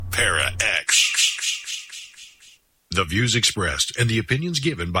Para X. The views expressed and the opinions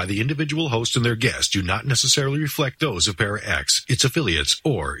given by the individual host and their guests do not necessarily reflect those of Para X, its affiliates,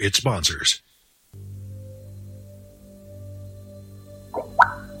 or its sponsors.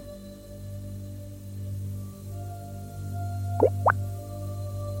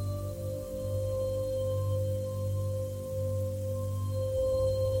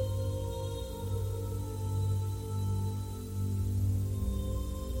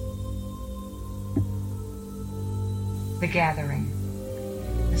 The Gathering.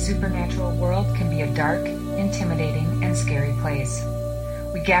 The supernatural world can be a dark, intimidating, and scary place.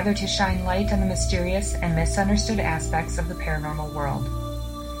 We gather to shine light on the mysterious and misunderstood aspects of the paranormal world.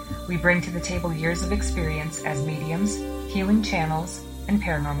 We bring to the table years of experience as mediums, healing channels, and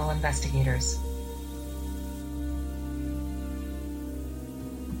paranormal investigators.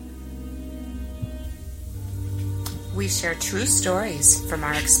 We share true stories from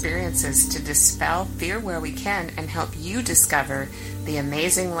our experiences to dispel fear where we can and help you discover the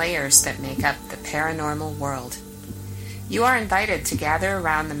amazing layers that make up the paranormal world. You are invited to gather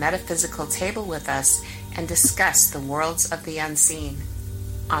around the metaphysical table with us and discuss the worlds of the unseen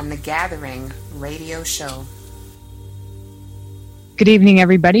on The Gathering Radio Show. Good evening,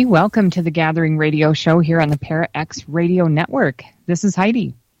 everybody. Welcome to The Gathering Radio Show here on the Para X Radio Network. This is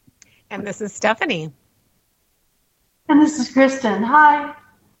Heidi. And this is Stephanie. And this is Kristin. Hi.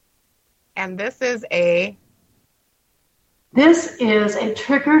 And this is a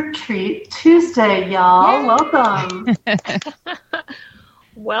Trick or Treat Tuesday, y'all. Yay. Welcome.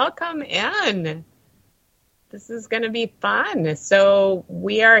 Welcome in. This is going to be fun. So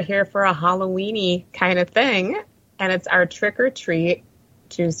we are here for a Halloween-y kind of thing, and it's our Trick or Treat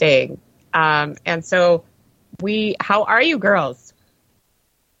Tuesday. And so how are you girls?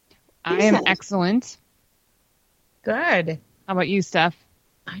 I am excellent. Good. How about you, Steph?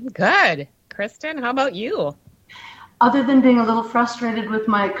 I'm good. Kristin, how about you? Other than being a little frustrated with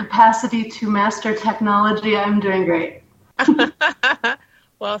my capacity to master technology, I'm doing great.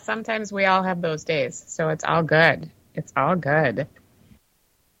 Well, sometimes we all have those days, so it's all good. It's all good.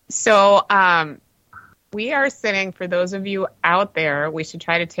 So we are sitting, for those of you out there, we should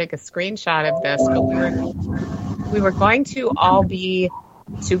try to take a screenshot of this, but we were going to all be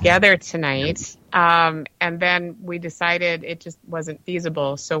together tonight, and then we decided it just wasn't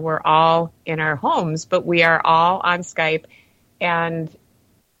feasible, so we're all in our homes, but we are all on Skype and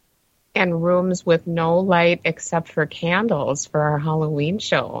rooms with no light except for candles for our Halloween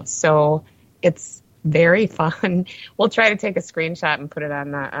show. So it's very fun. We'll try to take a screenshot and put it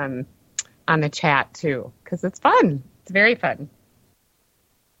on the chat too, because it's fun. It's very fun.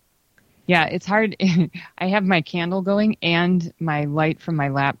 Yeah, it's hard. I have my candle going and my light from my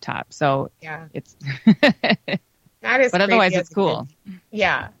laptop, so yeah, it's not as. But otherwise, it's cool.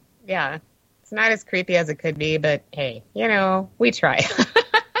 Yeah. It's not as creepy as it could be, but hey, we try.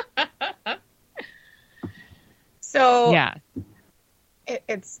 So yeah,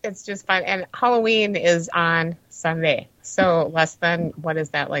 it's just fun, and Halloween is on Sunday, so less than, what is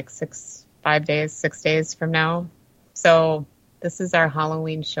that, like 6 days from now. So this is our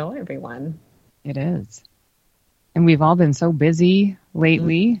Halloween show, everyone. It is. And we've all been so busy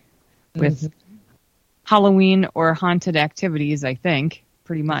lately with Halloween or haunted activities, I think,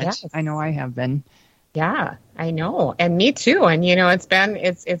 pretty much. Yes. I know I have been. Yeah, I know. And me too. And,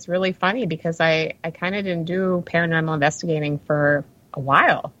 it's really funny because I kind of didn't do paranormal investigating for a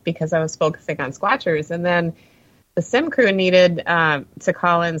while because I was focusing on Squatchers. And then the Sim crew needed to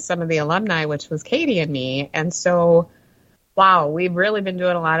call in some of the alumni, which was Katie and me. And so, wow, we've really been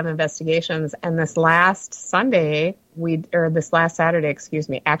doing a lot of investigations. And this last Saturday,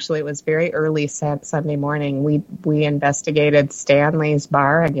 actually it was very early Sunday morning, we investigated Stanley's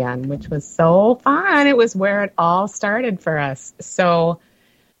bar again, which was so fun. It was where it all started for us. So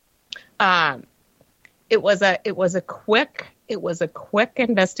it was a quick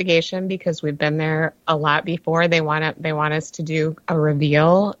investigation because we've been there a lot before. They want us to do a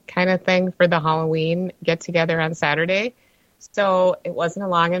reveal kind of thing for the Halloween get together on Saturday. So it wasn't a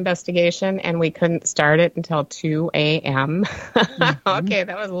long investigation, and we couldn't start it until 2 a.m. Okay,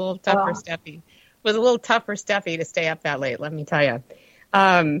 that was a little tough for Steffi. It was a little tough for Steffi to stay up that late, let me tell you.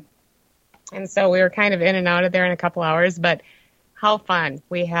 And so we were kind of in and out of there in a couple hours, but how fun.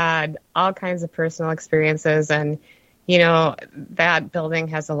 We had all kinds of personal experiences, and, that building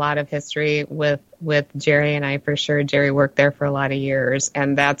has a lot of history with Jerry and I, for sure. Jerry worked there for a lot of years,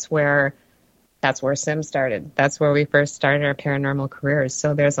 and that's where Sim started. That's where we first started our paranormal careers.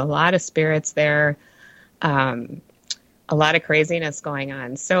 So there's a lot of spirits there, a lot of craziness going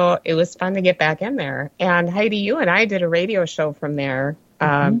on. So it was fun to get back in there. And Heidi, you and I did a radio show from there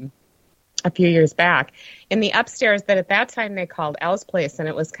a few years back. In the upstairs that at that time they called Al's Place, and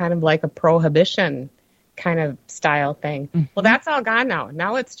it was kind of like a prohibition kind of style thing. Well, that's all gone now.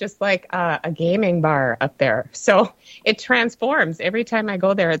 Now it's just like a gaming bar up there. So it transforms. Every time I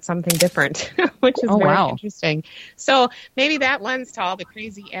go there, it's something different, which is very interesting. So maybe that lends to all the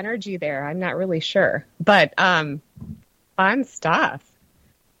crazy energy there. I'm not really sure. But fun stuff.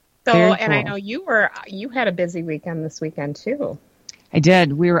 So, and I know you had a busy weekend this weekend too. I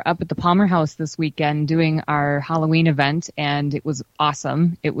did. We were up at the Palmer House this weekend doing our Halloween event, and it was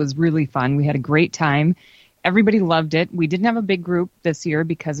awesome. It was really fun. We had a great time. Everybody loved it. We didn't have a big group this year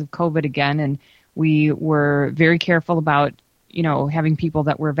because of COVID again, and we were very careful about, having people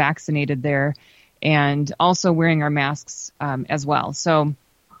that were vaccinated there and also wearing our masks as well. So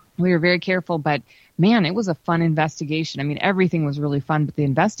we were very careful, but man, it was a fun investigation. I mean, everything was really fun, but the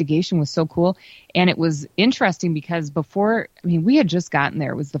investigation was so cool. And it was interesting because we had just gotten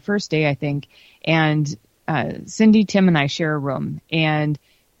there. It was the first day, I think. And Cindy, Tim, and I share a room. And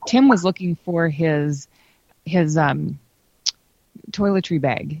Tim was looking for his toiletry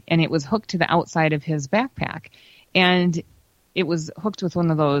bag, and it was hooked to the outside of his backpack. And it was hooked with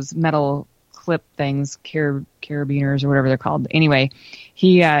one of those metal clip things, carabiners or whatever they're called. Anyway,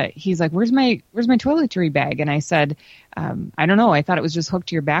 he's like, where's my toiletry bag? And I said, I don't know. I thought it was just hooked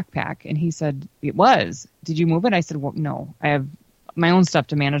to your backpack. And he said, it was. Did you move it? I said, well, no, I have my own stuff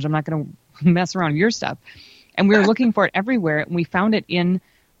to manage. I'm not going to mess around with your stuff. And we were looking for it everywhere. And we found it in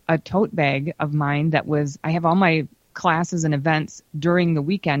a tote bag of mine I have all my classes and events during the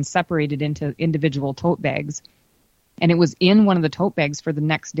weekend separated into individual tote bags. And it was in one of the tote bags for the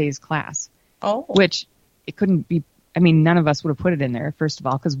next day's class. Oh. Which it couldn't be. I mean, none of us would have put it in there, first of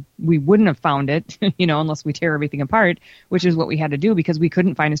all, because we wouldn't have found it, unless we tear everything apart, which is what we had to do because we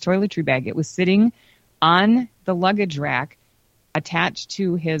couldn't find his toiletry bag. It was sitting on the luggage rack attached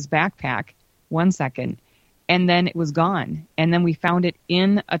to his backpack 1 second, and then it was gone. And then we found it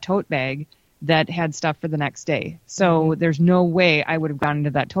in a tote bag that had stuff for the next day. So there's no way I would have gone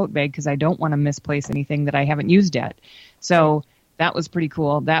into that tote bag because I don't want to misplace anything that I haven't used yet. So that was pretty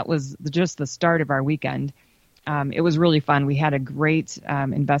cool. That was just the start of our weekend. It was really fun. We had a great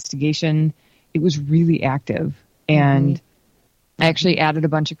investigation. It was really active. And I actually added a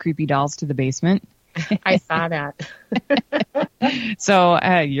bunch of creepy dolls to the basement. I saw that. So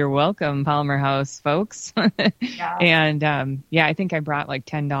you're welcome, Palmer House folks. Yeah. And I think I brought like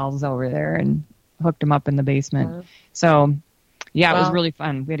 10 dolls over there and hooked them up in the basement. So it was really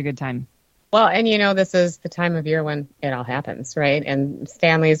fun. We had a good time. Well, and this is the time of year when it all happens, right? And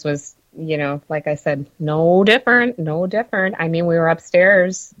Stanley's was, like I said, no different. I mean, we were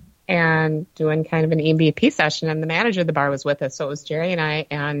upstairs and doing kind of an EVP session, and the manager of the bar was with us. So it was Jerry and I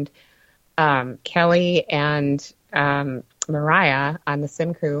and Kelly and Mariah on the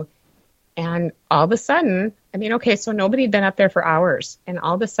sim crew. And all of a sudden, so nobody had been up there for hours. And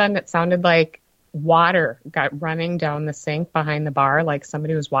all of a sudden it sounded like water got running down the sink behind the bar, like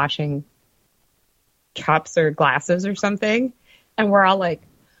somebody was washing cups or glasses or something. And we're all like,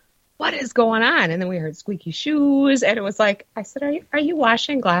 what is going on? And then we heard squeaky shoes. And it was like, I said, are you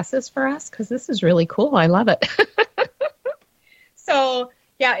washing glasses for us? Because this is really cool. I love it. So,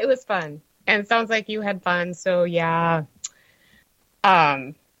 yeah, it was fun. And it sounds like you had fun. So, yeah,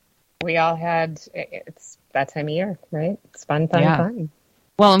 we all had, it's that time of year, right? It's fun.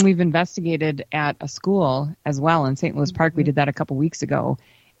 Well, and we've investigated at a school as well in St. Louis Park. We did that a couple weeks ago.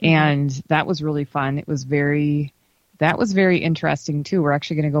 And that was really fun. That was very interesting too. We're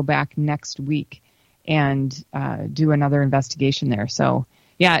actually going to go back next week and do another investigation there. So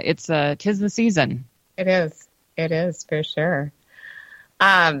yeah, it's 'tis the season. It is for sure.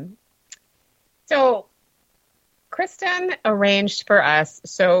 So Kristin arranged for us.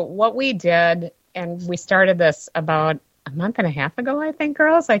 So what we did, and we started this about a month and a half ago, I think,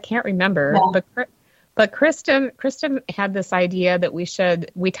 girls. I can't remember, But Kristin had this idea that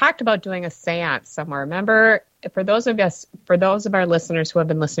we talked about doing a seance somewhere. Remember, for those of our listeners who have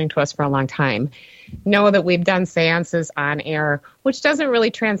been listening to us for a long time, know that we've done seances on air, which doesn't really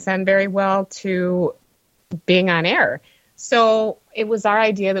transcend very well to being on air. So it was our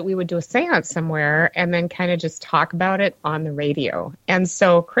idea that we would do a seance somewhere and then kind of just talk about it on the radio. And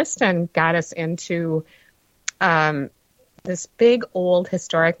so Kristin got us into this big old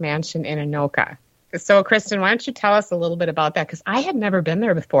historic mansion in Anoka. So, Kristin, why don't you tell us a little bit about that? Because I had never been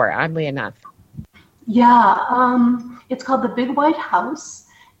there before, oddly enough. Yeah, it's called the Big White House,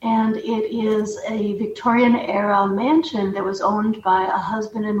 and it is a Victorian-era mansion that was owned by a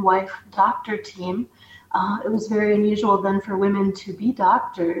husband and wife doctor team. It was very unusual then for women to be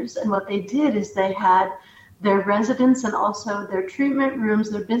doctors, and what they did is they had their residence and also their treatment rooms,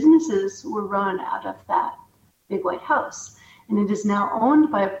 their businesses were run out of that big white house. And it is now owned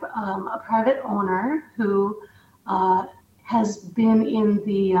by a private owner who has been in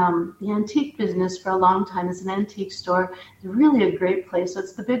the antique business for a long time. It's an antique store. It's really a great place. So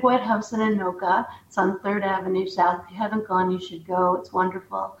it's the Big White House in Anoka. It's on 3rd Avenue South. If you haven't gone, you should go. It's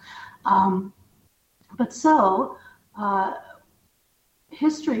wonderful.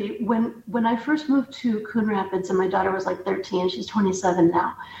 History, when I first moved to Coon Rapids and my daughter was like 13, she's 27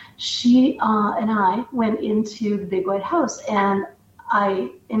 now, she and I went into the Big White House, and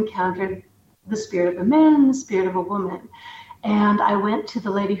I encountered the spirit of a man and the spirit of a woman. And I went to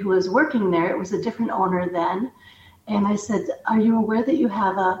the lady who was working there. It was a different owner then. And I said, are you aware that you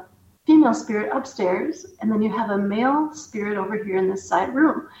have a female spirit upstairs and then you have a male spirit over here in this side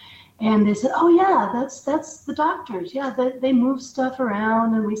room? And they said, oh, yeah, that's the doctors. Yeah, they move stuff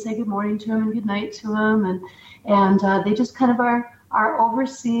around, and we say good morning to them and good night to them. And they just kind of are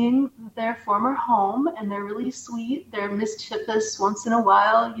overseeing their former home, and they're really sweet. They're mischievous once in a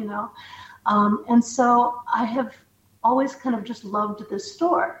while, you know. And so I have always kind of just loved this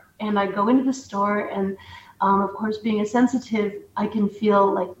store. And I go into the store, and, of course, being a sensitive, I can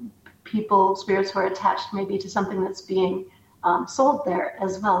feel like spirits who are attached maybe to something that's being sold there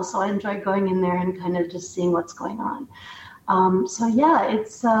as well. So I enjoy going in there and kind of just seeing what's going on.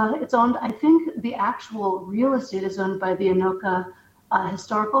 It's owned, I think the actual real estate is owned by the Anoka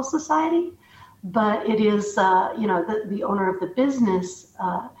Historical Society, but it is, the owner of the business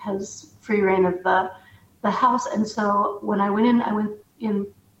has free reign of the house. And so when I went in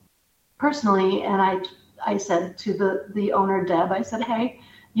personally, and I said to the owner, Deb, I said, hey,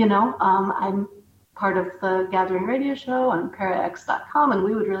 I'm part of the Gathering radio show on parax.com, and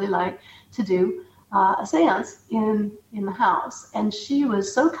we would really like to do a seance in the house. And she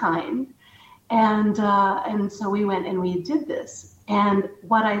was so kind, and so we went and we did this. And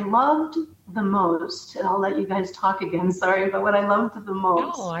what I loved the most, and I'll let you guys talk again, sorry, but what I loved the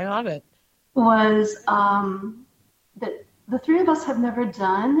most I love it. Was that the three of us have never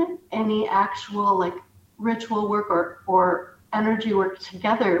done any actual like ritual work or energy work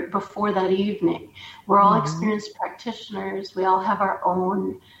together before that evening. We're all experienced practitioners. We all have our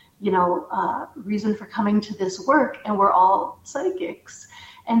own, reason for coming to this work, and we're all psychics.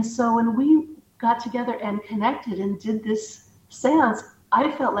 And so when we got together and connected and did this seance,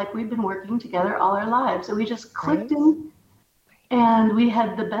 I felt like we'd been working together all our lives. And we just clicked in, and we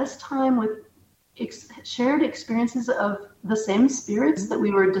had the best time with shared experiences of the same spirits that we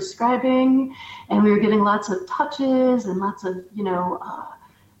were describing, and we were getting lots of touches and lots of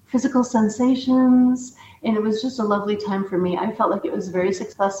physical sensations, and it was just a lovely time for me. I felt like it was very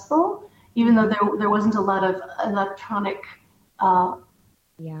successful, even though there wasn't a lot of electronic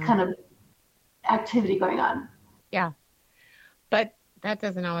kind of activity going on. Yeah, but that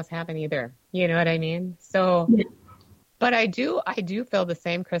doesn't always happen either. You know what I mean? So. Yeah. But I do feel the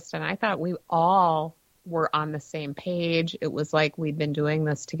same, Kristin. I thought we all were on the same page. It was like we'd been doing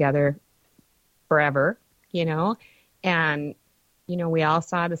this together forever, and, we all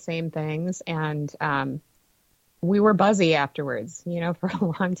saw the same things, and we were buzzy afterwards, for a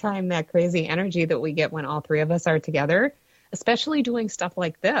long time. That crazy energy that we get when all three of us are together, especially doing stuff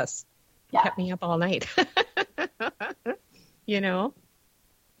like this, kept me up all night,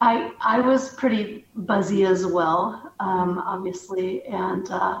 I was pretty buzzy as well, obviously,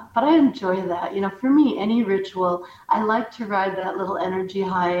 but I enjoy that. For me, any ritual, I like to ride that little energy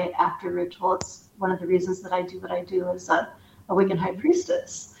high after ritual. It's one of the reasons that I do what I do as a Wiccan high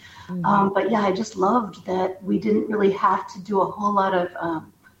priestess. But yeah, I just loved that we didn't really have to do a whole lot of,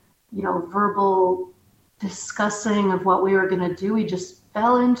 verbal discussing of what we were going to do. We just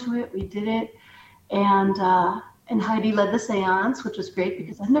fell into it. We did it, and Heidi led the seance, which was great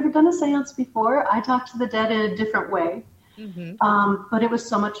because I've never done a seance before. I talked to the dead in a different way. But it was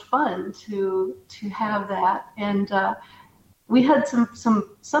so much fun to have that. And we had some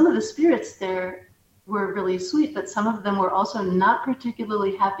of the spirits there were really sweet, but some of them were also not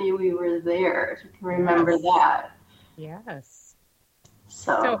particularly happy we were there, if you can remember that. Yes.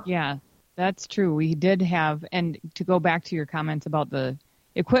 So yeah, that's true. We did have, and to go back to your comments about the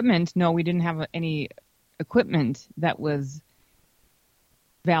equipment, no, we didn't have any equipment that was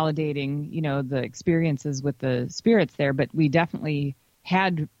validating, the experiences with the spirits there, but we definitely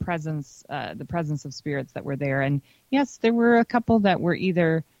had the presence of spirits that were there. And yes, there were a couple that were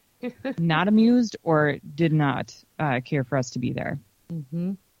either not amused or did not care for us to be there.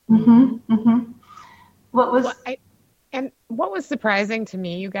 What was surprising to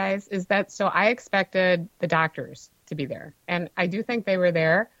me, you guys, is that, so I expected the doctors to be there, and I do think they were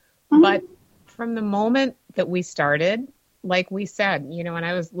there, but from the moment that we started, like we said, you know, when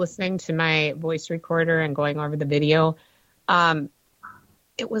I was listening to my voice recorder and going over the video,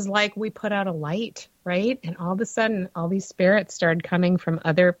 it was like we put out a light, right? And all of a sudden, all these spirits started coming from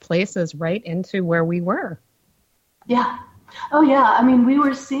other places right into where we were. Yeah. Oh, yeah. I mean, we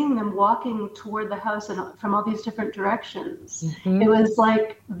were seeing them walking toward the house and from all these different directions. Mm-hmm. It was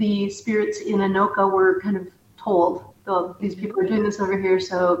like the spirits in Anoka were kind of told, oh, these people are doing this over here,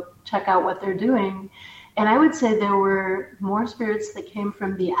 so check out what they're doing. And I would say there were more spirits that came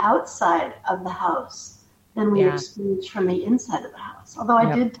from the outside of the house than we experienced from the inside of the house. Although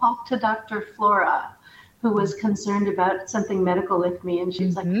I did talk to Dr. Flora, who was concerned about something medical with me, and she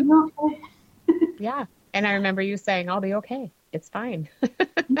was like, "You okay?" Yeah. And I remember you saying, "I'll be okay. It's fine."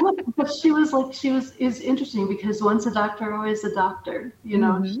 But she was like, is interesting because once a doctor, always a doctor. You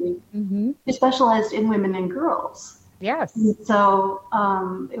know, she specialized in women and girls. Yes. And so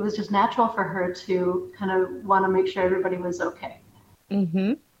it was just natural for her to kind of want to make sure everybody was okay.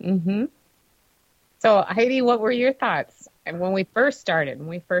 Mm-hmm. Mm-hmm. So Heidi, what were your thoughts when we first started,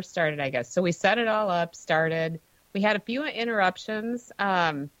 I guess? So we set it all up, we had a few interruptions.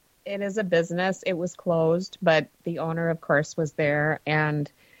 It is a business. It was closed, but the owner, of course, was there.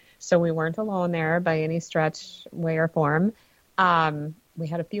 And so we weren't alone there by any stretch, way, or form. We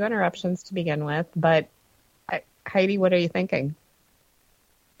had a few interruptions to begin with, but Heidi, what are you thinking?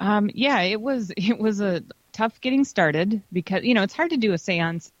 It was a tough getting started because, you know, it's hard to do a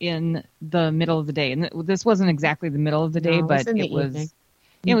seance in the middle of the day. And this wasn't exactly the middle of the day, but it was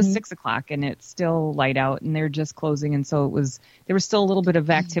 6:00 and it's still light out and they're just closing. And so there was still a little bit of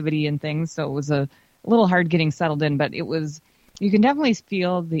activity and things. So it was a little hard getting settled in, but you can definitely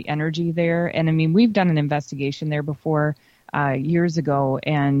feel the energy there. And I mean, we've done an investigation there before years ago,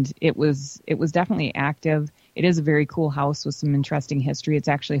 and it was definitely active. It is a very cool house with some interesting history. It's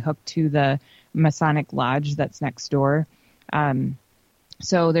actually hooked to the Masonic Lodge that's next door.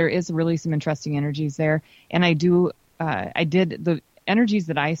 So there is really some interesting energies there. And the energies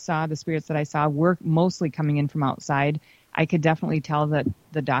that I saw, the spirits that I saw, were mostly coming in from outside. I could definitely tell that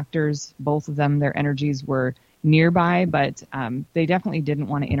the doctors, both of them, their energies were nearby, but they definitely didn't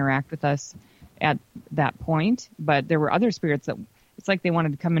want to interact with us at that point. But there were other spirits that it's like they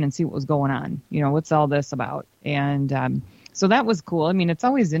wanted to come in and see what was going on. You know, what's all this about? And so that was cool. I mean, it's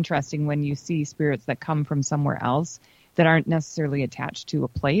always interesting when you see spirits that come from somewhere else that aren't necessarily attached to a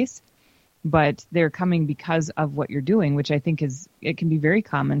place, but they're coming because of what you're doing, which I think it can be very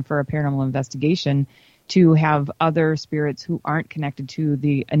common for a paranormal investigation to have other spirits who aren't connected to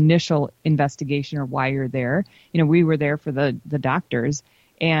the initial investigation or why you're there. You know, we were there for the doctors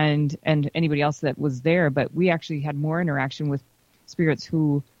and anybody else that was there, but we actually had more interaction with spirits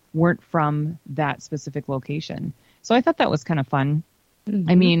who weren't from that specific location. So I thought that was kind of fun. Mm-hmm.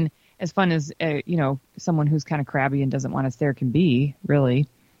 I mean, as fun as, someone who's kind of crabby and doesn't want us there can be, really.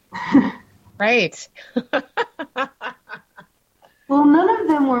 Right. Well, none of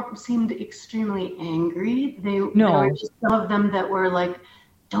them seemed extremely angry. There were just some of them that were like,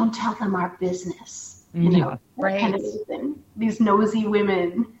 don't tell them our business. Right. Kind of thing. These nosy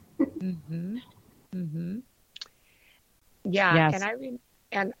women. Mm-hmm. Mm-hmm. Yeah. Yes.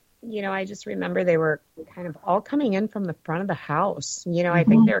 I just remember they were kind of all coming in from the front of the house. I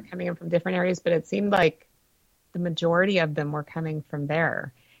think they were coming in from different areas, but it seemed like the majority of them were coming from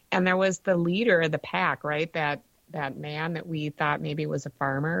there. And there was the leader of the pack, right? That man that we thought maybe was a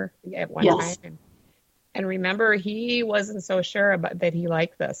farmer at one time. And remember, he wasn't so sure about that he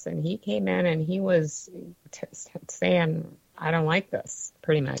liked this. And he came in and he was saying, I don't like this,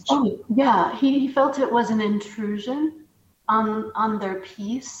 pretty much. Oh, yeah. He felt it was an intrusion on their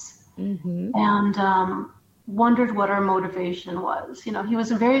peace, and wondered what our motivation was. He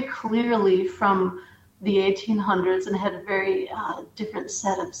was very clearly from the 1800s and had a very different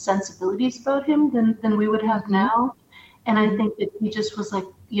set of sensibilities about him than we would have now. And I think that he just was like,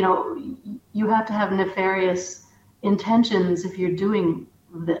 you have to have nefarious intentions if you're doing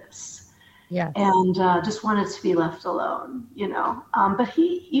this. Yeah. And just wanted to be left alone, But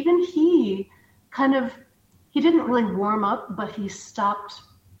he didn't really warm up, but he stopped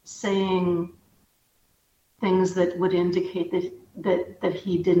saying things that would indicate that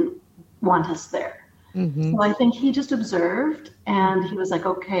he didn't want us there. Mm-hmm. So I think he just observed, and he was like,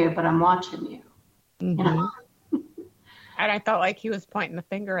 okay, but I'm watching you. Mm-hmm. And I felt like he was pointing the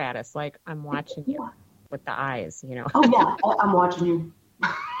finger at us, like, I'm watching you with the eyes, Oh, yeah, I'm watching you.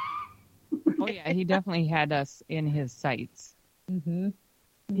 Oh, yeah, he definitely had us in his sights. Mm-hmm.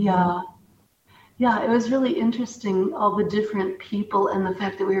 Yeah. Yeah, it was really interesting, all the different people and the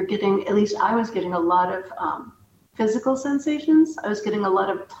fact that we were getting, at least I was getting a lot of physical sensations. I was getting a lot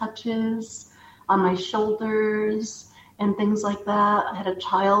of touches. on my shoulders and things like that. I had a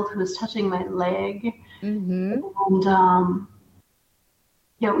child who was touching my leg. And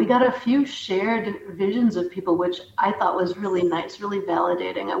yeah, we got a few shared visions of people, which I thought was really nice, really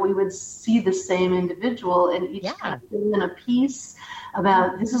validating. And we would see the same individual and each kind of fill in a piece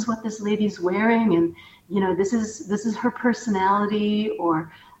about this is what this lady's wearing, and this is her personality,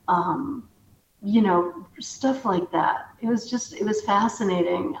 or stuff like that. It was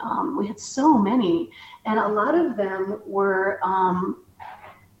fascinating. We had so many, and a lot of them were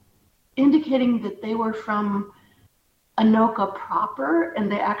indicating that they were from Anoka proper,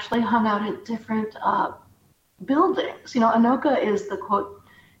 and they actually hung out at different buildings. Anoka is the, quote,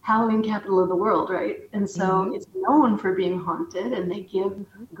 Halloween capital of the world, right? And so it's known for being haunted, and they give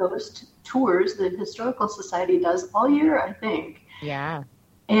ghost tours. The Historical Society does all year, I think. Yeah.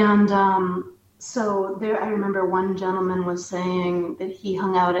 And so there, I remember one gentleman was saying that he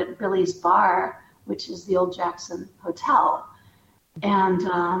hung out at Billy's Bar, which is the old Jackson Hotel. And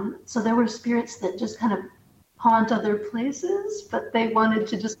so there were spirits that just kind of haunt other places, but they wanted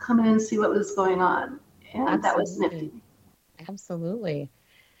to just come in and see what was going on. And that was nifty. Absolutely.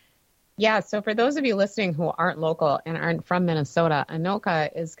 Yeah, so for those of you listening who aren't local and aren't from Minnesota, Anoka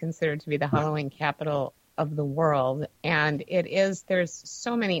is considered to be the Halloween capital of the world. And there's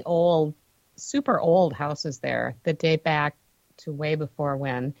so many super old houses there that date back to way before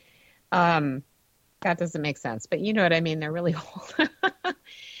when. That doesn't make sense, but you know what I mean? They're really old.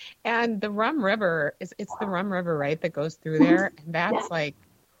 And the Rum River, it's the Rum River, right, that goes through there. And that's like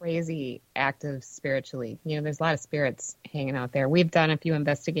crazy active spiritually. There's a lot of spirits hanging out there. We've done a few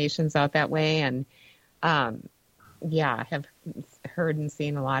investigations out that way, and have heard and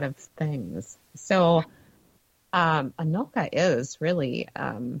seen a lot of things. So Anoka is really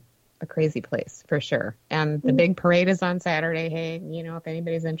a crazy place for sure. And the big parade is on Saturday. Hey, if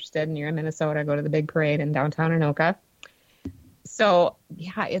anybody's interested and you're in Minnesota, go to the big parade in downtown Anoka. So,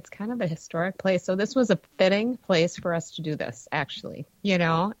 yeah, it's kind of a historic place. So this was a fitting place for us to do this, actually,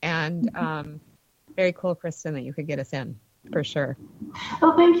 and very cool, Kristin, that you could get us in, for sure.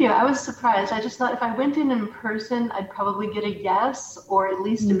 Oh, thank you. I was surprised. I just thought if I went in person, I'd probably get a yes, or at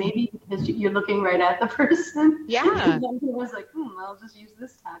least a maybe, because you're looking right at the person. Yeah. And I was like, I'll just use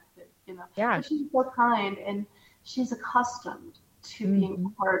this tactic, Yeah. But she's so kind, and she's accustomed to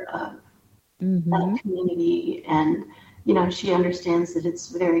being part of that community, and she understands that it's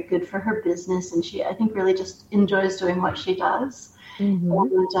very good for her business, and she, I think, really just enjoys doing what she does. And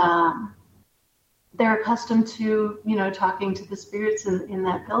they're accustomed to, talking to the spirits in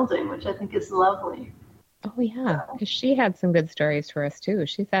that building, which I think is lovely. Oh, yeah, because she had some good stories for us, too.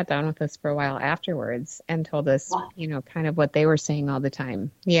 She sat down with us for a while afterwards and told us, kind of what they were saying all the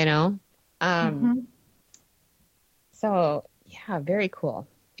time, So, yeah, very cool.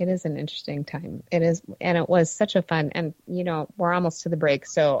 It is an interesting time. It is, and it was such a fun, and, we're almost to the break.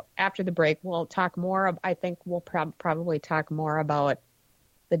 So after the break, we'll talk more. I think we'll probably talk more about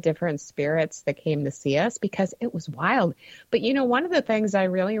the different spirits that came to see us, because it was wild. But, one of the things I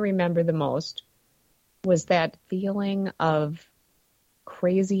really remember the most was that feeling of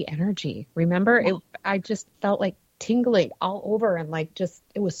crazy energy. Remember? I just felt like tingling all over, and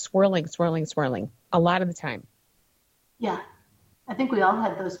it was swirling a lot of the time. Yeah. I think we all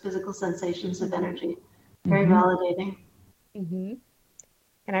had those physical sensations of energy. Very validating. And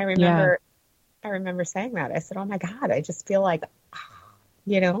I remember saying that. I said, oh my God, I just feel like,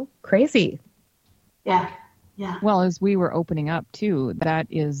 crazy. Yeah. Yeah. Well, as we were opening up too, that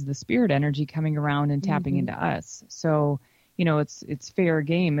is the spirit energy coming around and tapping into us. So, it's fair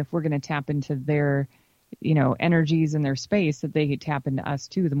game if we're going to tap into their, energies in their space, that they could tap into us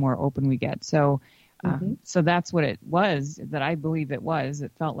too, the more open we get. So, so that's what it was, that I believe it was.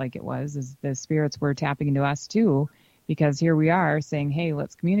 It felt like it was, is the spirits were tapping into us too, because here we are saying, hey,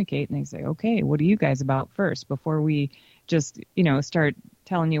 let's communicate. And they say, okay, what are you guys about first? Before we just, start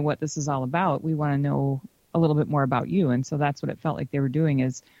telling you what this is all about, we want to know a little bit more about you. And so that's what it felt like they were doing,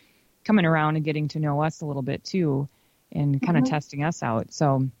 is coming around and getting to know us a little bit too, and kind of testing us out.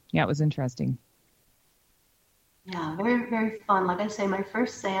 So yeah, it was interesting. Yeah, very, very fun. Like I say, my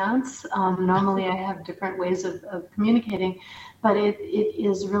first seance, normally I have different ways of communicating, but it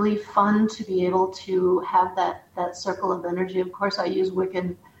is really fun to be able to have that circle of energy. Of course, I use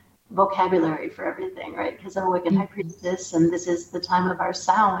Wiccan vocabulary for everything, right? Because I'm a Wiccan high priestess, and this is the time of our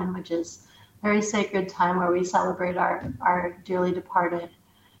Samhain, which is a very sacred time where we celebrate our dearly departed.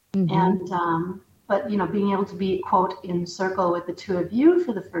 And but being able to be, quote, in circle with the two of you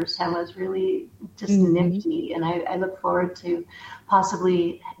for the first time was really just nifty, and I look forward to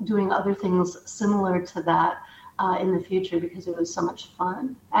possibly doing other things similar to that in the future, because it was so much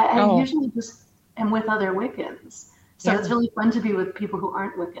fun. I usually just am with other Wiccans. So it's really fun to be with people who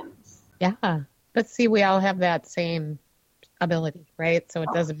aren't Wiccans. Yeah. But see, we all have that same ability, right? So it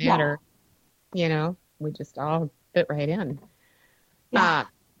doesn't matter. You know, we just all fit right in. Yeah.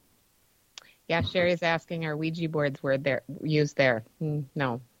 Sherry's asking, are Ouija boards used there?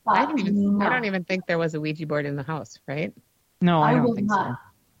 No. I don't even think there was a Ouija board in the house, right? No, I don't think so.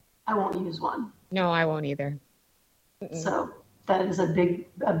 I won't use one. No, I won't either. So that is a big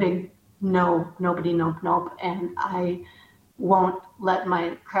no, nobody, nope. And I won't let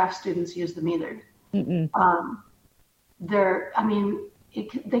my craft students use them either. They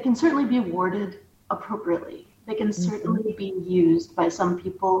can certainly be warded appropriately. They can certainly be used by some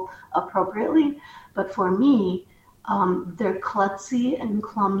people appropriately. But for me, they're klutzy and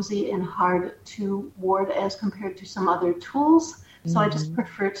clumsy and hard to ward as compared to some other tools. So I just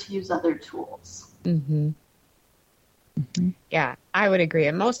prefer to use other tools. Yeah, I would agree.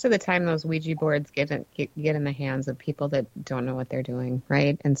 And most of the time, those Ouija boards get in the hands of people that don't know what they're doing,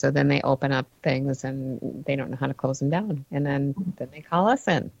 right? And so then they open up things and they don't know how to close them down. And then they call us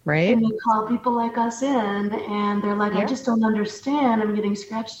in, right? And they call people like us in, and they're like, I just don't understand. I'm getting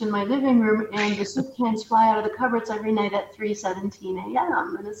scratched in my living room, and the soup cans fly out of the cupboards every night at 3:17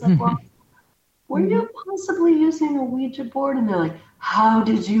 a.m. And it's like, well, were you possibly using a Ouija board? And they're like, how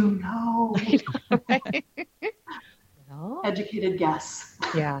did you know? Educated guess.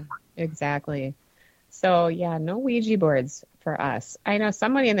 Yeah, exactly. So, no Ouija boards for us. I know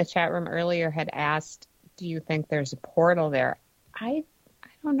somebody in the chat room earlier had asked, do you think there's a portal there? I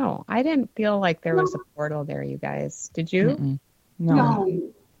don't know. I didn't feel like there was a portal there, you guys. Did you? No,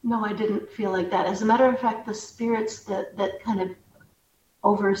 I didn't feel like that. As a matter of fact, the spirits that kind of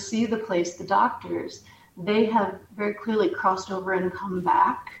oversee the place, the doctors, they have very clearly crossed over and come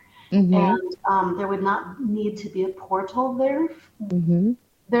back. And there would not need to be a portal there,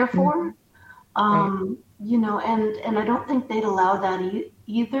 therefore, you know, and I don't think they'd allow that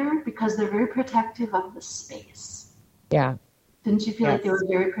either, because they're very protective of the space. Yeah. Didn't you feel like they were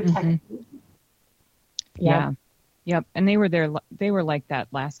very protective? Yeah. Yep. And they were there. They were like that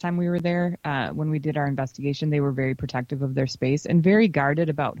last time we were there. When we did our investigation, they were very protective of their space and very guarded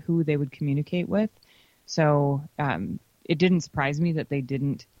about who they would communicate with. So it didn't surprise me that they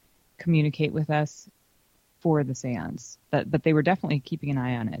didn't communicate with us for the seance, but they were definitely keeping an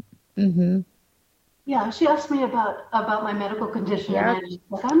eye on it. Yeah, she asked me about my medical condition, and I was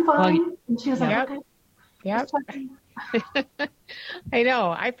like, I'm fine. And she was like, okay. Yep. I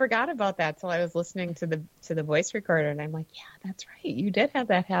know. I forgot about that till I was listening to the voice recorder, and I'm like, yeah, that's right. You did have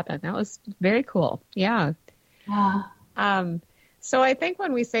that happen. That was very cool. Yeah. So I think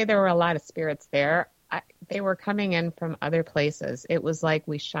when we say there were a lot of spirits there, they were coming in from other places. It was like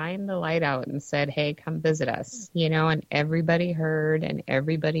we shined the light out and said, hey, come visit us, you know, and everybody heard and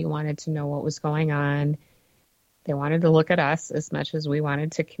everybody wanted to know what was going on. They wanted to look at us as much as we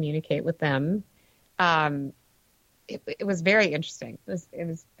wanted to communicate with them. It was very interesting. It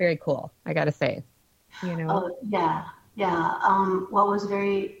was very cool, I got to say, you know. What was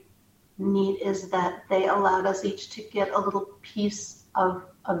very neat is that they allowed us each to get a little piece of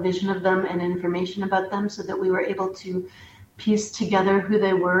a vision of them and information about them, so that we were able to piece together who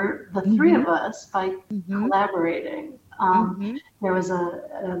they were, the three of us, by collaborating. There was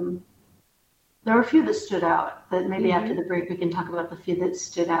there were a few that stood out that maybe after the break we can talk about the few that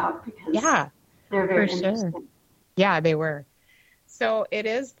stood out, because they're very interesting. Sure. Yeah, they were. So it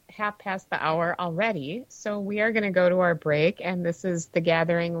is 1:30 the hour already. So we are going to go to our break, and this is the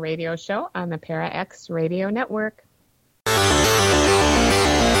Gathering Radio Show on the Para X Radio Network.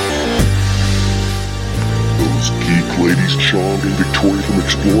 Those geek ladies, Sean and Victoria from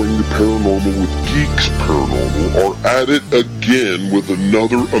Exploring the Paranormal with Geeks Paranormal, are at it again with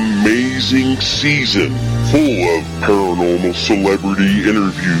another amazing season full of paranormal celebrity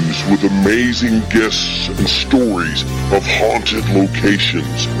interviews with amazing guests and stories of haunted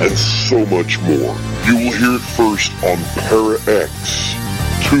locations and so much more. You will hear it first on Para X.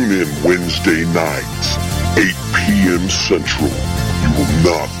 Tune in Wednesday nights, 8 p.m. Central. You will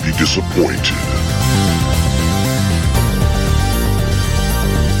not be disappointed.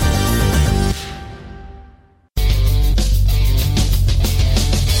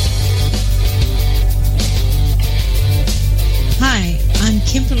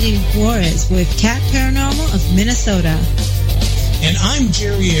 Kimberly Juarez with Cat Paranormal of Minnesota. And I'm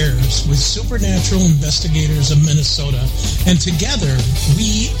Jerry Ayers with Supernatural Investigators of Minnesota. And together,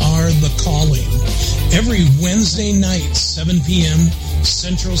 we are The Calling. Every Wednesday night, 7 p.m.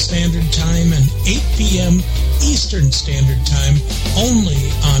 Central Standard Time and 8 p.m. Eastern Standard Time,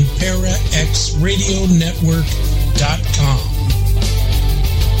 only on ParaXRadioNetwork.com.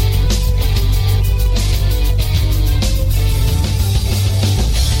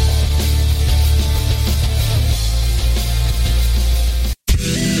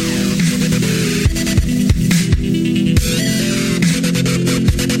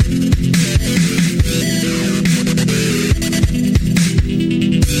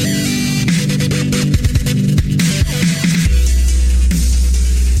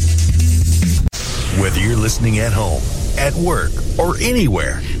 listening at home, at work, or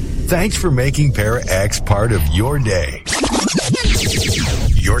anywhere. Thanks for making Para X part of your day.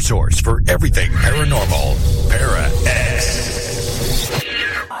 Your source for everything paranormal. Para X.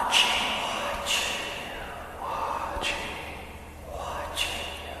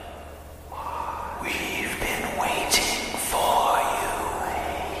 We've been waiting for you.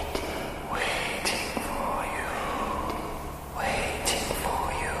 Waiting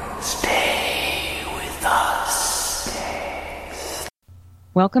for you. Stay with us.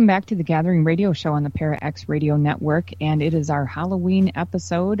 Welcome back to the Gathering Radio Show on the Para X Radio Network, and it is our Halloween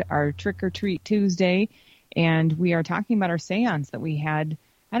episode, our Trick or Treat Tuesday, and we are talking about our seance that we had,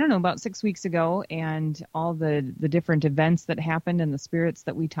 I don't know, about 6 weeks ago, and all the different events that happened and the spirits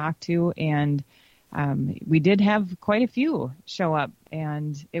that we talked to, and we did have quite a few show up,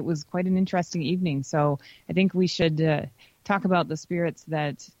 and it was quite an interesting evening. So I think we should talk about the spirits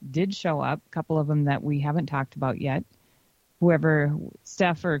that did show up, a couple of them that we haven't talked about yet. Whoever,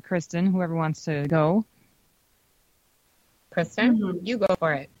 Steph or Kristin, whoever wants to go. Kristin, you go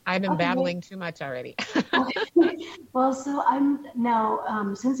for it. I've been babbling too much already. Well, so I'm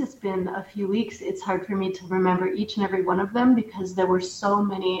now, since it's been a few weeks, it's hard for me to remember each and every one of them because there were so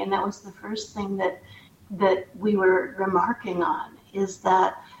many. And that was the first thing that we were remarking on, is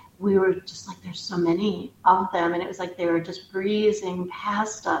that we were just like, there's so many of them. And it was like they were just breezing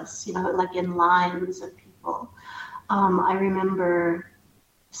past us, like in lines of people. I remember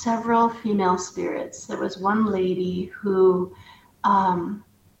several female spirits. There was one lady who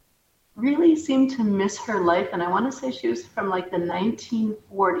really seemed to miss her life, and I want to say she was from like the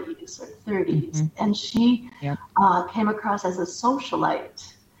 1940s or 30s, and she came across as a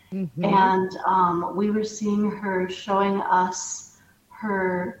socialite, and we were seeing her showing us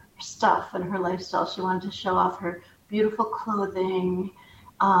her stuff and her lifestyle. She wanted to show off her beautiful clothing,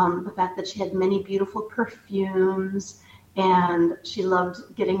 the fact that she had many beautiful perfumes, and she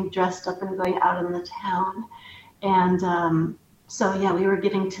loved getting dressed up and going out in the town. And so, we were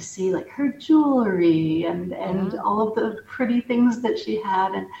getting to see like her jewelry and all of the pretty things that she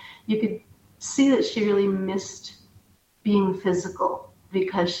had. And you could see that she really missed being physical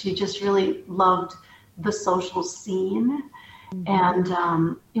because she just really loved the social scene. And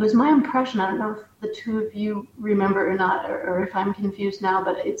it was my impression, I don't know if the two of you remember or not, or if I'm confused now,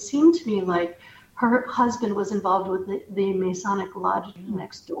 but it seemed to me like her husband was involved with the Masonic Lodge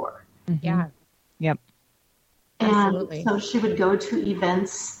next door. Yeah. Yep. And Absolutely. so she would go to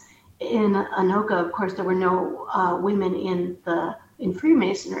events in Anoka. Of course, there were no women in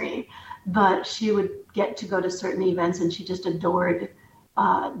Freemasonry, but she would get to go to certain events, and she just adored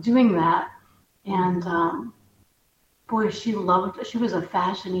doing that. And boy, she was a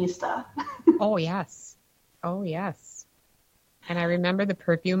fashionista. Oh, yes. And I remember the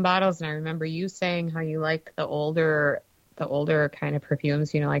perfume bottles, and I remember you saying how you liked the older kind of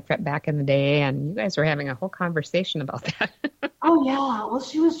perfumes, like back in the day, and you guys were having a whole conversation about that. Oh, yeah. Well,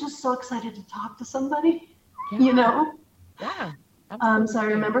 she was just so excited to talk to somebody, Yeah. So I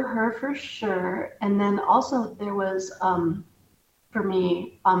remember her for sure. And then also there was, for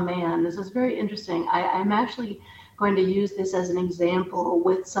me, a man. This is very interesting. I'm actually going to use this as an example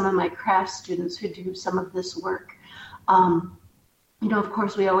with some of my craft students who do some of this work. Of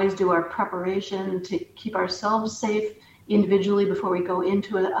course, we always do our preparation to keep ourselves safe individually before we go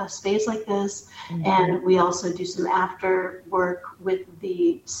into a space like this. And we also do some after work with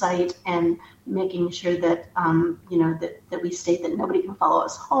the site and making sure that, that we state that nobody can follow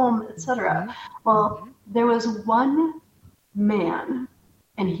us home, etc. Well, there was one man,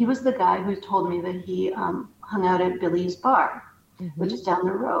 and he was the guy who told me that he hung out at Billy's Bar, which is down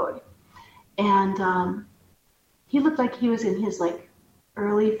the road. And he looked like he was in his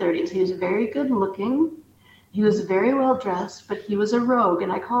early 30s. He was very good looking. He was very well dressed, but he was a rogue,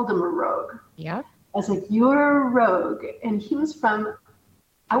 and I called him a rogue. Yeah. I was like, "You're a rogue." And he was from,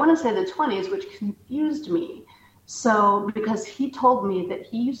 I want to say the 20s, which confused me. So, because he told me that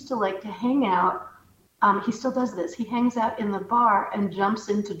he used to like to hang out, he still does this. He hangs out in the bar and jumps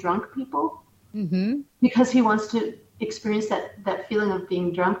into drunk people because he wants to experience that feeling of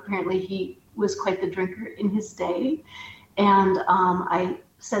being drunk. Apparently, he was quite the drinker in his day. And I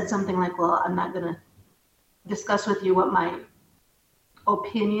said something like, "Well, I'm not going to discuss with you what my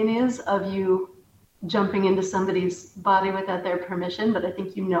opinion is of you jumping into somebody's body without their permission, but I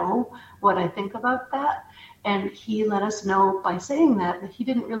think you know what I think about that." And he let us know by saying that he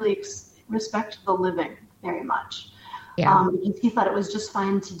didn't really respect the living very much. Because he thought it was just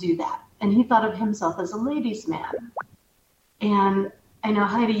fine to do that. And he thought of himself as a ladies' man. And I know,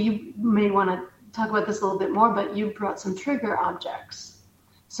 Heidi, you may want to talk about this a little bit more, but you brought some trigger objects.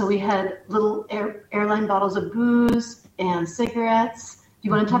 So we had little airline bottles of booze and cigarettes. Do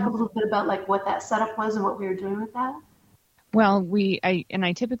you want to talk a little bit about like what that setup was and what we were doing with that? Well,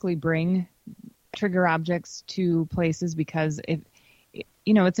 I typically bring trigger objects to places because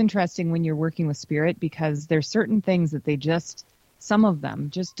it's interesting when you're working with spirit, because there's certain things that some of them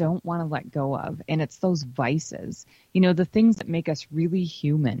just don't want to let go of. And it's those vices, the things that make us really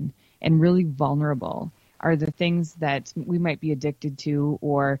human and really vulnerable are the things that we might be addicted to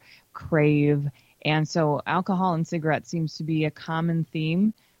or crave. And so alcohol and cigarettes seems to be a common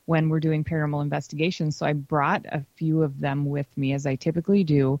theme when we're doing paranormal investigations. So I brought a few of them with me, as I typically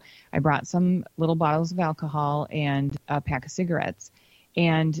do. I brought some little bottles of alcohol and a pack of cigarettes.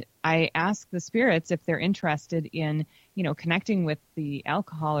 And I asked the spirits if they're interested in, connecting with the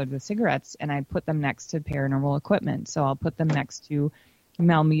alcohol or the cigarettes, and I put them next to paranormal equipment. So I'll put them next to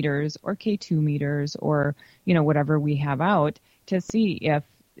Mel meters or K2 meters or, whatever we have out to see if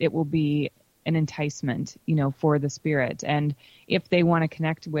it will be an enticement, for the spirit. And if they want to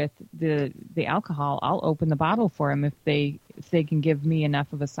connect with the alcohol, I'll open the bottle for them if they can give me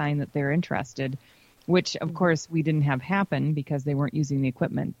enough of a sign that they're interested, which of course we didn't have happen because they weren't using the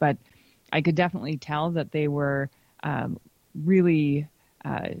equipment. But I could definitely tell that they were really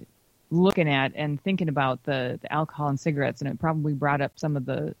looking at and thinking about the alcohol and cigarettes, and it probably brought up some of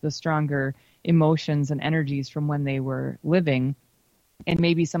the stronger emotions and energies from when they were living. And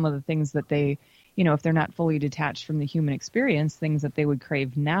maybe some of the things that they, if they're not fully detached from the human experience, things that they would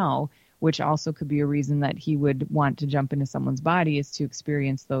crave now, which also could be a reason that he would want to jump into someone's body, is to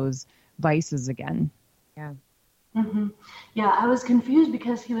experience those vices again. Yeah. Mm-hmm. Yeah, I was confused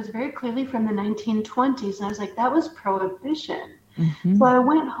because he was very clearly from the 1920s, and I was like, that was Prohibition. Mm-hmm. So I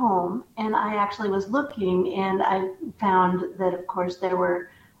went home, and I actually was looking, and I found that, of course,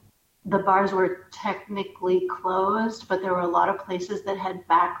 the bars were technically closed, but there were a lot of places that had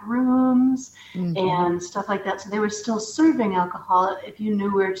back rooms and stuff like that. So they were still serving alcohol if you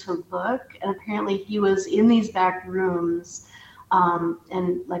knew where to look. And apparently he was in these back rooms.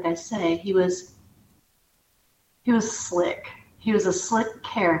 And like I say, he was slick. He was a slick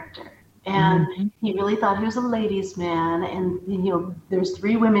character. And he really thought he was a ladies' man. And, there's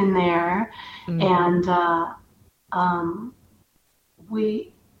 3 women there. And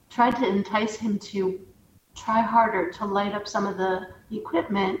we tried to entice him to try harder to light up some of the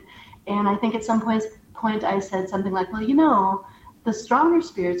equipment. And I think at some point I said something like, well, the stronger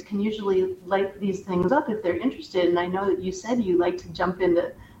spirits can usually light these things up if they're interested. And I know that you said you like to jump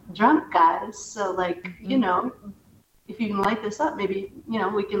into drunk guys. So if you can light this up, maybe,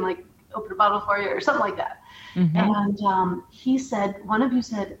 we can open a bottle for you or something like that. And he said, one of you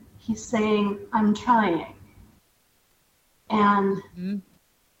said, he's saying, I'm trying. And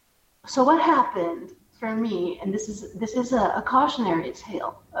so what happened for me, and this is a cautionary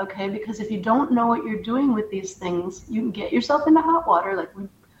tale, okay? Because if you don't know what you're doing with these things, you can get yourself into hot water. Like we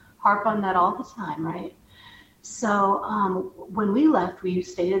harp on that all the time, right? So when we left, we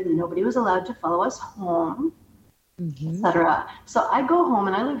stated that nobody was allowed to follow us home, etc. So I go home,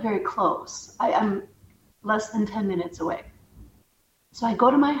 and I live very close. I'm less than 10 minutes away. So I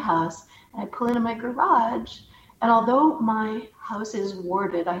go to my house, and I pull into my garage. And although my house is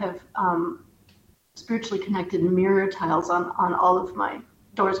warded, I have spiritually connected mirror tiles on all of my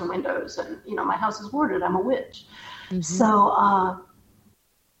doors and windows. And, my house is warded. I'm a witch. So,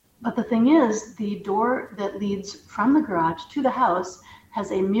 but the thing is, the door that leads from the garage to the house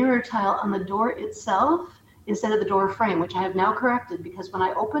has a mirror tile on the door itself instead of the door frame, which I have now corrected, because when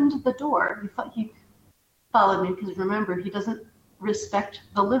I opened the door, he followed me, because remember, he doesn't respect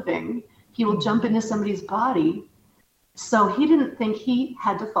the living. He will jump into somebody's body. So he didn't think he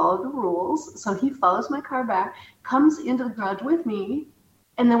had to follow the rules. So he follows my car back, comes into the garage with me.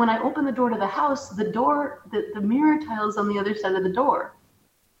 And then when I open the door to the house, the mirror tile is on the other side of the door.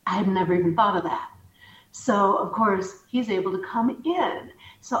 I had never even thought of that. So of course he's able to come in.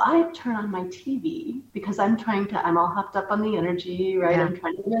 So I turn on my TV because I'm all hopped up on the energy, right? Yeah. I'm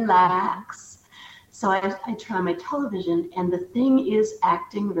trying to relax. So I turn on my television, and the thing is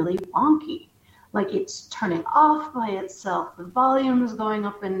acting really wonky. Like it's turning off by itself. The volume is going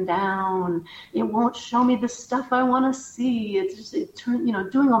up and down. It won't show me the stuff I want to see. It's just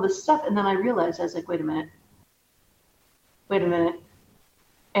doing all this stuff. And then I realized, I was like, wait a minute.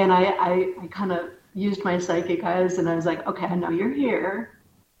 And I kind of used my psychic eyes, and I was like, okay, I know you're here.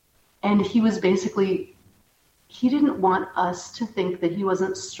 And he was basically, he didn't want us to think that he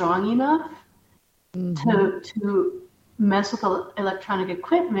wasn't strong enough to mess with electronic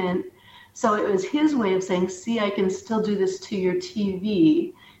equipment. So it was his way of saying, see, I can still do this to your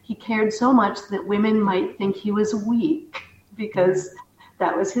TV. He cared so much that women might think he was weak, because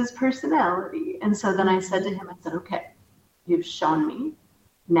that was his personality. And so then I said to him, I said, okay, you've shown me.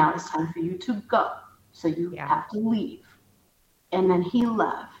 Now it's time for you to go. So you have to leave. And then he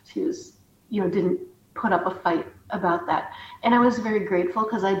left. He was, didn't put up a fight about that. And I was very grateful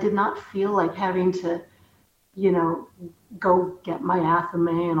because I did not feel like having to, go get my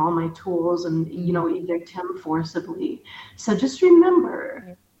athame and all my tools and, evict him forcibly. So just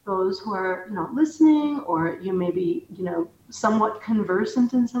remember, those who are, listening, or you may be, somewhat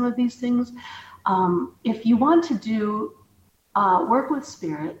conversant in some of these things. If you want to do work with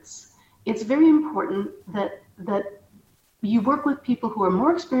spirits, it's very important that you work with people who are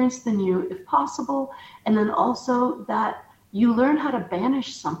more experienced than you, if possible, and then also that you learn how to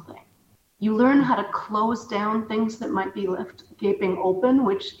banish something. You learn how to close down things that might be left gaping open,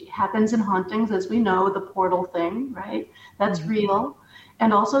 which happens in hauntings, as we know, the portal thing, right? That's real.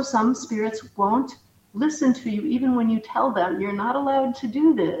 And also some spirits won't listen to you even when you tell them you're not allowed to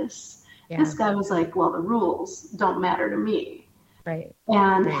do this. Yeah. This guy was like, well, the rules don't matter to me. Right.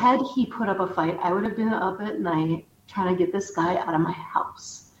 And had he put up a fight, I would have been up at night trying to get this guy out of my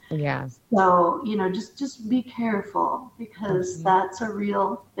house. Yeah. So, just be careful, because that's a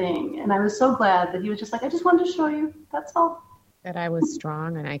real thing. And I was so glad that he was just like, I just wanted to show you. That's all. That I was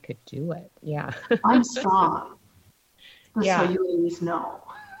strong and I could do it. Yeah. I'm strong. So you always know.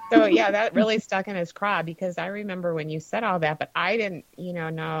 So, that really stuck in his craw, because I remember when you said all that, but I didn't,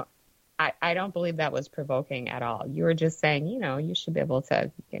 know, I don't believe that was provoking at all. You were just saying, you should be able to,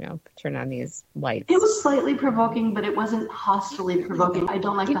 turn on these lights. It was slightly provoking, but it wasn't hostily provoking. I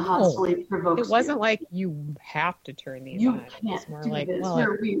don't like the hostily provoked. It wasn't like you have to turn these on. Can't more do like, this.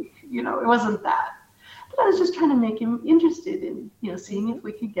 You're weak. It wasn't that. But I was just trying to make him interested in, seeing if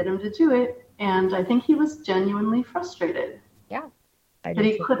we could get him to do it. And I think he was genuinely frustrated. Yeah. But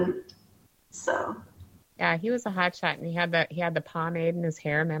he couldn't. So. Yeah, he was a hot shot, and he had the pomade in his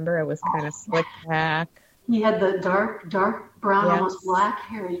hair. Remember, it was kind of slicked back. He had the dark brown, almost black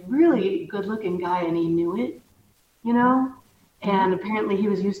hair. He's really good-looking guy, and he knew it, And apparently, he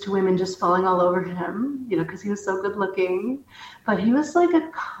was used to women just falling all over him, because he was so good-looking. But he was like a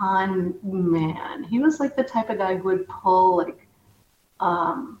con man. He was like the type of guy who would pull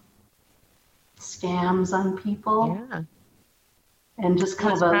scams on people. Yeah. And just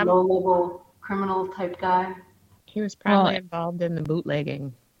kind of a low-level criminal type guy. He was probably involved in the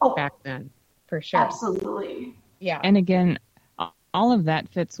bootlegging back then, for sure. Absolutely. Yeah. And again, all of that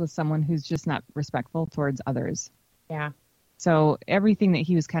fits with someone who's just not respectful towards others. Yeah. So everything that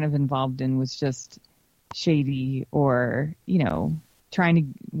he was kind of involved in was just shady, or, trying to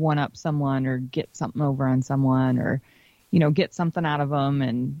one up someone or get something over on someone, or, get something out of them.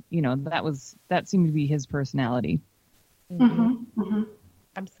 And, that seemed to be his personality. Mm-hmm. Mm-hmm.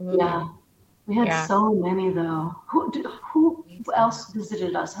 Absolutely. Yeah. We had so many, though. Who else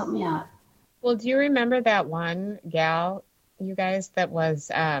visited us? Help me out. Well, do you remember that one gal, you guys, that was,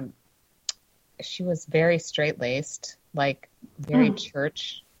 she was very straight-laced, like very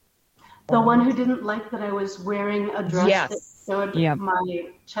church. The one who didn't like that I was wearing a dress that showed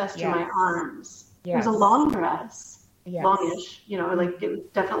my chest and my arms. It was a long dress, longish, like it was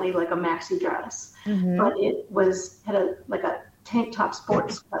definitely like a maxi dress. Mm-hmm. But it had a tank top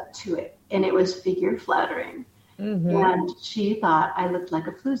sports cut to it, and it was figure flattering. Mm-hmm. And she thought I looked like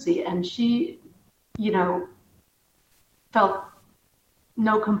a floozy, and she, felt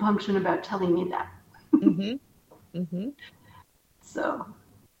no compunction about telling me that. Mm-hmm. Mm-hmm. So.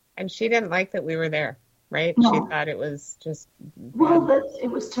 And she didn't like that we were there, right? No. She thought it was just. Well, it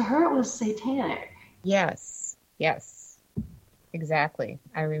was, to her, it was satanic. Yes. Exactly.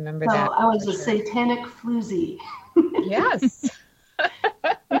 I remember so that. I was a satanic floozy. Yes.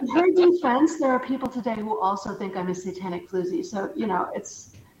 In her defense, there are people today who also think I'm a satanic floozy. So,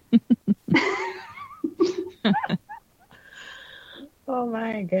 it's. Oh,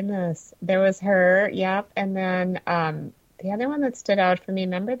 my goodness. There was her. Yep. And then the other one that stood out for me,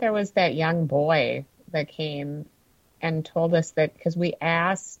 remember there was that young boy that came and told us that, because we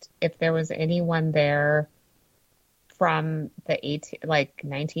asked if there was anyone there from the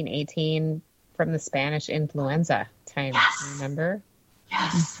 1918, from the Spanish influenza time. Yes. Remember?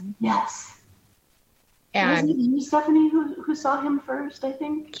 Yes. Yes. And was it you, Stephanie, who saw him first, I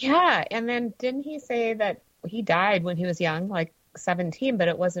think? Yeah. And then didn't he say that he died when he was young, like 17, but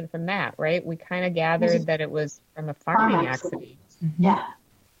it wasn't from that, right? We kind of gathered that it was from a farming accident. Mm-hmm. Yeah.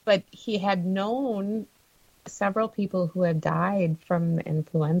 But he had known several people who had died from the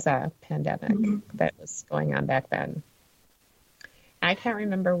influenza pandemic that was going on back then. I can't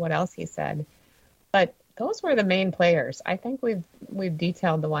remember what else he said, but those were the main players. I think we've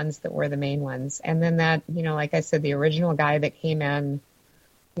detailed the ones that were the main ones. And then that, like I said, the original guy that came in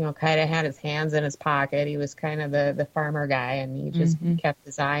kind of had his hands in his pocket. He was kind of the farmer guy, and he just kept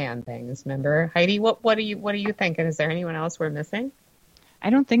his eye on things. Remember, Heidi? What are you thinking? Is there anyone else we're missing? I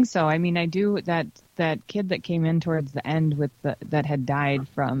don't think so. I mean, I do that kid that came in towards the end that had died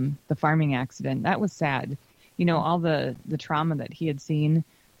from the farming accident. That was sad. All the trauma that he had seen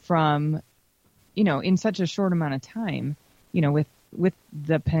from, in such a short amount of time, with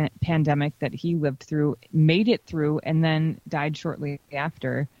the pandemic that he lived through, made it through, and then died shortly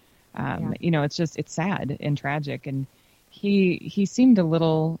after. It's sad and tragic. And he seemed a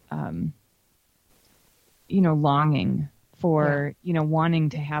little, longing for, wanting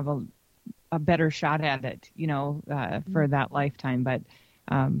to have a better shot at it, for that lifetime. But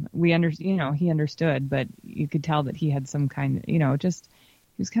he understood, but you could tell that he had some kind, he was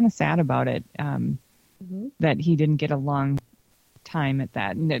kind of sad about it, that he didn't get a long time at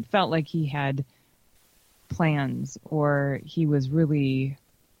that. And it felt like he had plans, or he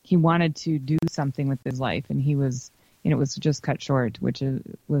wanted to do something with his life, and it was just cut short, which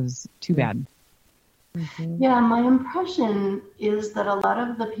was too bad. Yeah, my impression is that a lot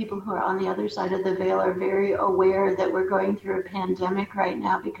of the people who are on the other side of the veil are very aware that we're going through a pandemic right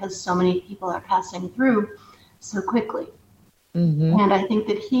now because so many people are passing through so quickly. And I think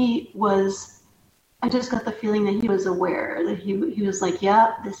that I just got the feeling that he was aware, that he was like,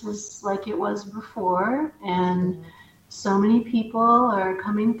 yeah, this is like it was before, and so many people are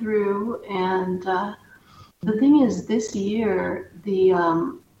coming through. And the thing is, this year,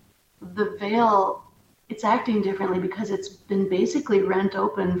 the veil, it's acting differently because it's been basically rent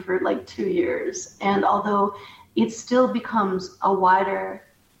open for like 2 years. And although it still becomes a wider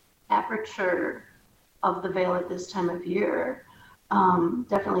aperture of the veil at this time of year,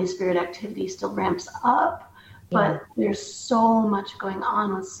 definitely spirit activity still ramps up, but there's so much going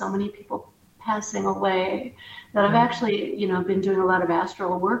on with so many people passing away that I've actually, been doing a lot of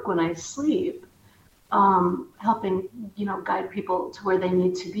astral work when I sleep, helping, guide people to where they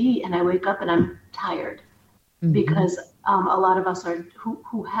need to be. And I wake up and I'm tired because a lot of us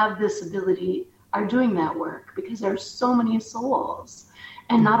who have this ability are doing that work because there's so many souls,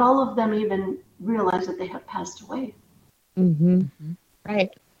 and not all of them even realize that they have passed away.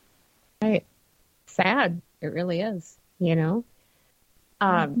 Right. Sad. It really is,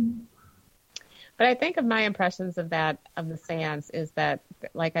 But I think of my impressions of the seance is that,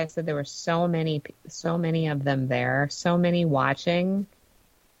 like I said, there were so many of them there, so many watching,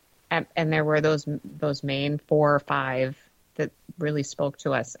 and there were those main 4 or 5 that really spoke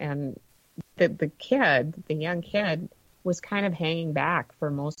to us. And the young kid, was kind of hanging back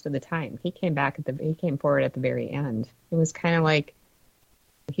for most of the time. He came forward at the very end. It was kind of like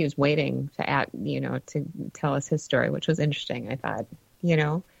he was waiting to tell us his story, which was interesting, I thought,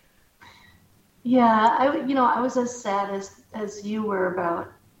 Yeah, I was as sad as you were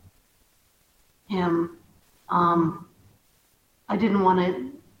about him. I didn't want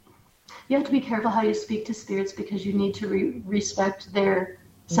to. You have to be careful how you speak to spirits because you need to respect their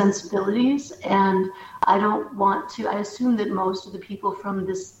sensibilities, and I don't want to. I assume that most of the people from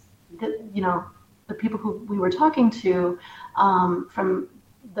the people who we were talking to from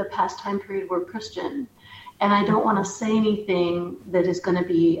the past time period were Christian, and I don't want to say anything that is going to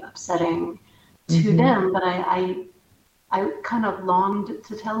be upsetting to them, but I kind of longed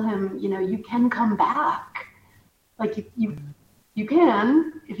to tell him, you can come back. Like you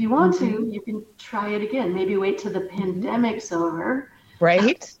can, if you want to, you can try it again. Maybe wait till the pandemic's over.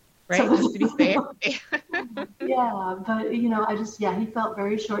 Right. Just to be safe. Yeah, but he felt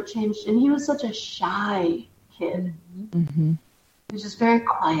very shortchanged, and he was such a shy kid. He was just very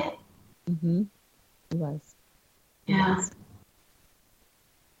quiet. He was. Yeah.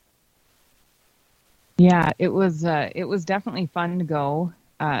 Yeah, it was definitely fun to go.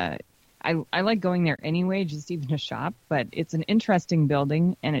 I like going there anyway, just even to shop, but it's an interesting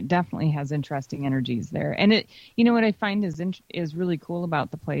building, and it definitely has interesting energies there. And it, what I find is really cool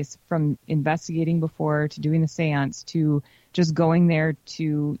about the place, from investigating before to doing the seance to just going there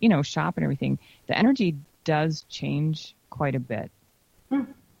to, shop and everything, the energy does change quite a bit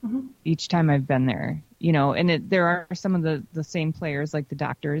each time I've been there, and there are some of the same players like the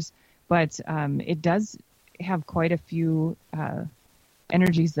doctors, but it does have quite a few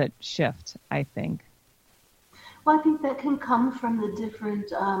energies that shift, I think. Well, I think that can come from the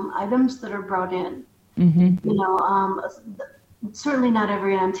different items that are brought in. Certainly not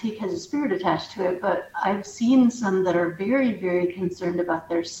every antique has a spirit attached to it, but I've seen some that are very, very concerned about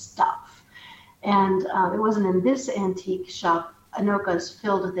their stuff. And it wasn't in this antique shop. Anoka's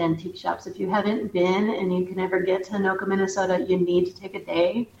filled with antique shops. If you haven't been and you can ever get to Anoka, Minnesota, you need to take a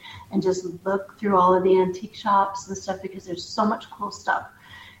day and just look through all of the antique shops and stuff, because there's so much cool stuff.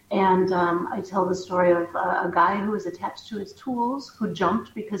 And I tell the story of a guy who was attached to his tools who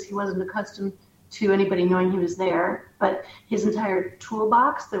jumped because he wasn't accustomed to anybody knowing he was there. But his entire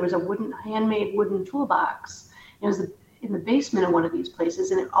toolbox, there was a handmade wooden toolbox. It was in the basement of one of these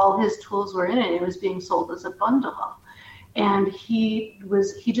places, and all his tools were in it. It was being sold as a bundle. And he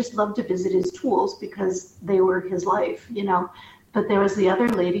just loved to visit his tools because they were his life, you know. But there was the other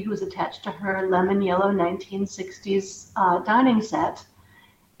lady who was attached to her lemon yellow 1960s dining set.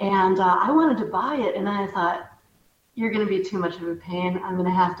 And I wanted to buy it, and I thought, you're going to be too much of a pain. I'm going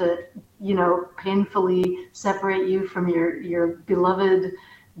to have to, you know, painfully separate you from your beloved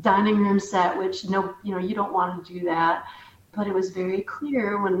dining room set, which, you don't want to do that. But it was very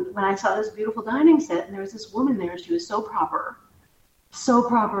clear when I saw this beautiful dining set, and there was this woman there. She was so proper,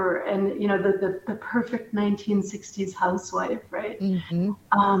 and, you know, the perfect 1960s housewife, right?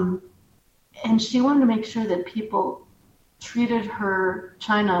 Mm-hmm. And she wanted to make sure that people treated her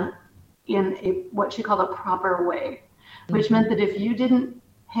china in what she called a proper way, which meant that if you didn't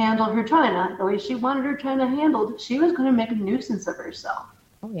handle her china the way she wanted her china handled, she was going to make a nuisance of herself.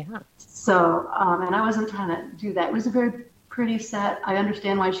 Oh, yeah. So, and I wasn't trying to do that. It was a very pretty set. I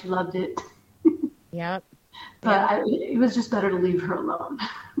understand why she loved it. Yep. But it was just better to leave her alone.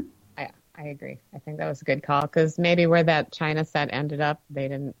 I agree. I think that was a good call, because maybe where that china set ended up, they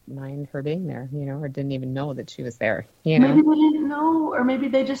didn't mind her being there, you know, or didn't even know that she was there. You know? Maybe they didn't know, or maybe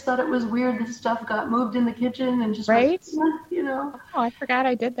they just thought it was weird that stuff got moved in the kitchen and just right? You know. Oh, I forgot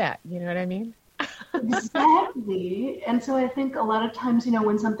I did that. You know what I mean? Exactly. And so I think a lot of times, you know,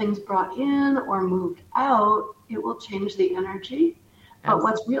 when something's brought in or moved out, it will change the energy. But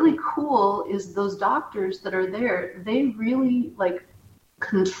Absolutely. what's really cool is those doctors that are there, they really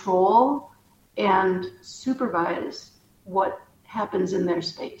control and supervise what happens in their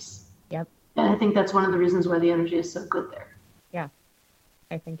space. Yep. And I think that's one of the reasons why the energy is so good there. Yeah.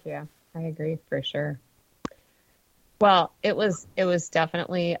 I think, I agree for sure. Well, it was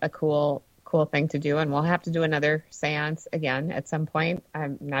definitely a cool thing to do, and we'll have to do another seance again at some point.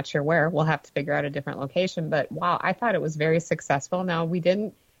 I'm not sure where. We'll have to figure out a different location, but wow, I thought it was very successful. Now, we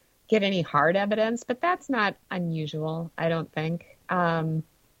didn't get any hard evidence, but that's not unusual, I don't think.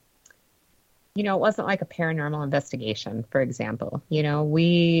 You know, it wasn't like a paranormal investigation, for example. You know,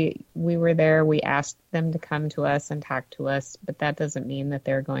 we were there, we asked them to come to us and talk to us, but that doesn't mean that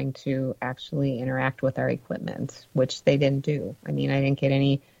they're going to actually interact with our equipment, which they didn't do. I mean, I didn't get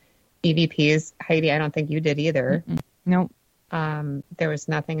any EVPs. Heidi, I don't think you did either. Nope. There was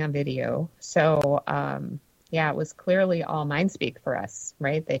nothing on video. So, it was clearly all mind speak for us,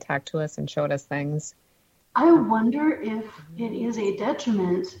 right? They talked to us and showed us things. I wonder if it is a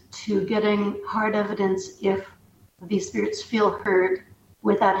detriment to getting hard evidence if the spirits feel heard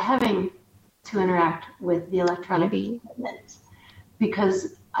without having to interact with the electronic equipment.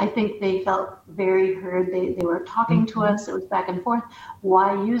 Because I think they felt very heard. They were talking to us. It was back and forth.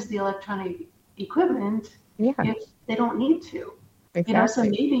 Why use the electronic equipment if they don't need to? Exactly. You know, so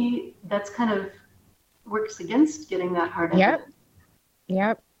maybe that's kind of works against getting that hard evidence.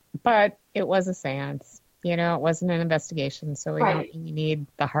 Yep. But it was a seance. You know, it wasn't an investigation, so we don't really need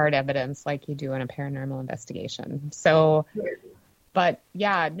the hard evidence like you do in a paranormal investigation. So, but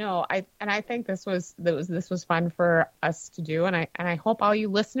I think this was fun for us to do, and I hope all you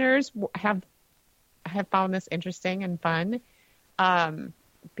listeners have found this interesting and fun,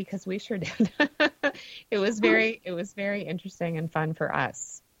 because we sure did. It was very interesting and fun for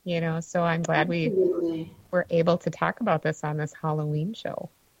us, you know. So I'm glad we were able to talk about this on this Halloween show.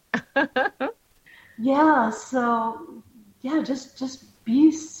 Just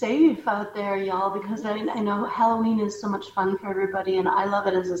be safe out there, y'all, because I know Halloween is so much fun for everybody, and I love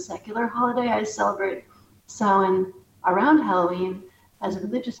it as a secular holiday. I celebrate Samhain around Halloween as a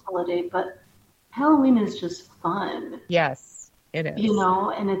religious holiday, but Halloween is just fun. Yes, it is. You know,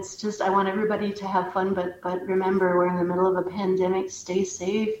 and it's just, I want everybody to have fun, but remember, we're in the middle of a pandemic. Stay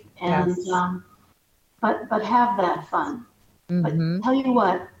safe, and but have that fun. But tell you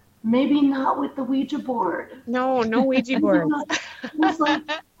what, maybe not with the Ouija board. No Ouija board. It's like,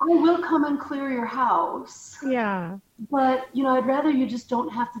 I will come and clear your house. Yeah. But, you know, I'd rather you just don't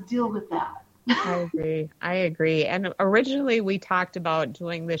have to deal with that. I agree. And originally we talked about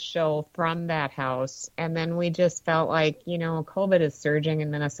doing this show from that house. And then we just felt like, you know, COVID is surging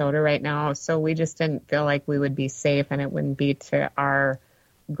in Minnesota right now. So we just didn't feel like we would be safe and it wouldn't be to our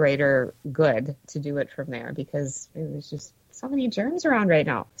greater good to do it from there, because it was just so many germs around right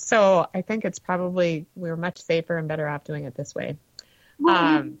now. So I think it's probably, we're much safer and better off doing it this way.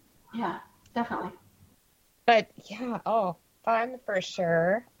 Well, yeah, definitely. But yeah, fun for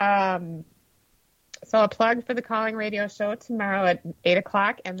sure. So a plug for the Calling Radio show tomorrow at 8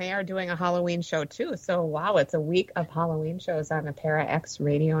 o'clock, and they are doing a Halloween show too. So wow, it's a week of Halloween shows on the Para X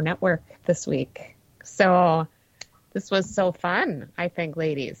Radio Network this week. So this was so fun, I think,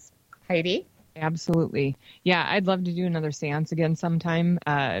 ladies. Heidi? Absolutely. Yeah, I'd love to do another seance again sometime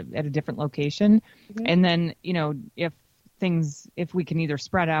at a different location. Mm-hmm. And then, if we can either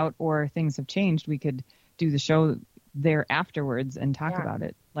spread out or things have changed, we could do the show there afterwards and talk about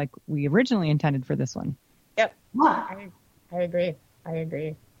it like we originally intended for this one. Yep. I agree.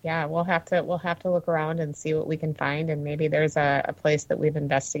 Yeah, we'll have to look around and see what we can find, and maybe there's a place that we've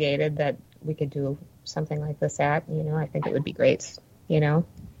investigated that we could do something like this at. I think it would be great. It'd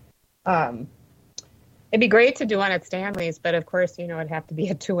be great to do one at Stanley's, but of course, it'd have to be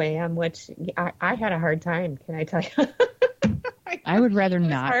at 2 a.m., which I had a hard time. Can I tell you? I would rather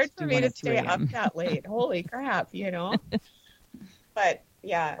not. It's hard for me to stay up that late. Holy crap, But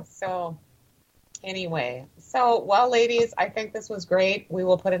yeah, so anyway. Well, ladies, I think this was great. We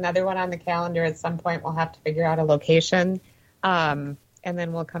will put another one on the calendar at some point. We'll have to figure out a location. And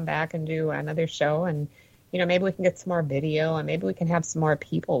then we'll come back and do another show. And, maybe we can get some more video, and maybe we can have some more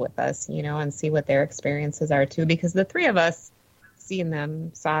people with us, and see what their experiences are too. Because the three of us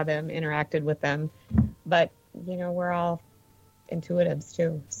saw them, interacted with them. But, we're all intuitives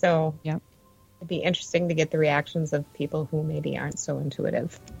too. So it'd be interesting to get the reactions of people who maybe aren't so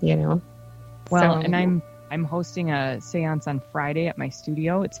intuitive, Well, and I'm hosting a seance on Friday at my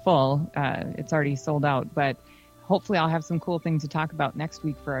studio. It's full. It's already sold out, but hopefully I'll have some cool things to talk about next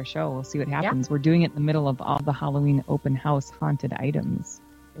week for our show. We'll see what happens. We're doing it in the middle of all the Halloween open house haunted items.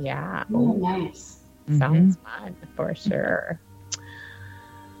 Yeah. Oh, nice. Sounds fun for sure.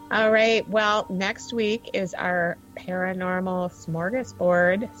 All right. Well, next week is our paranormal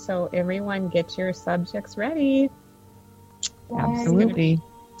smorgasbord. So everyone get your subjects ready. Absolutely.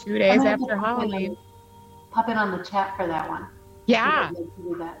 2 days after Halloween. Pop in on the chat for that one. Yeah.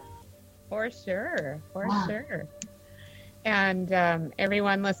 Do that. For sure. Sure. And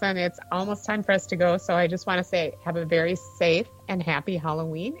everyone, listen, it's almost time for us to go. So I just want to say have a very safe and happy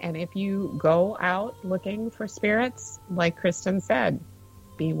Halloween. And if you go out looking for spirits, like Kristin said,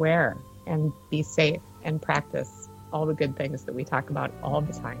 beware and be safe and practice all the good things that we talk about all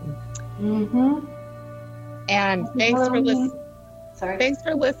the time. Mm-hmm. And thanks for listening. Thanks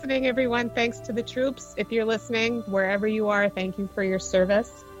for listening, everyone. Thanks to the troops. If you're listening, wherever you are, thank you for your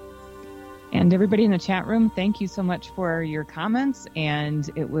service. And everybody in the chat room, thank you so much for your comments. And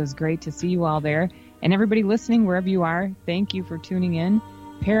it was great to see you all there. And everybody listening, wherever you are, thank you for tuning in.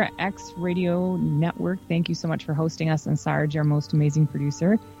 Para X Radio Network, thank you so much for hosting us, and Sarge, our most amazing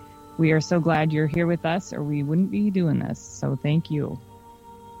producer. We are so glad you're here with us, or we wouldn't be doing this. So thank you.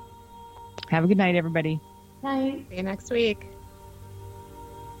 Have a good night, everybody. Night. See you next week.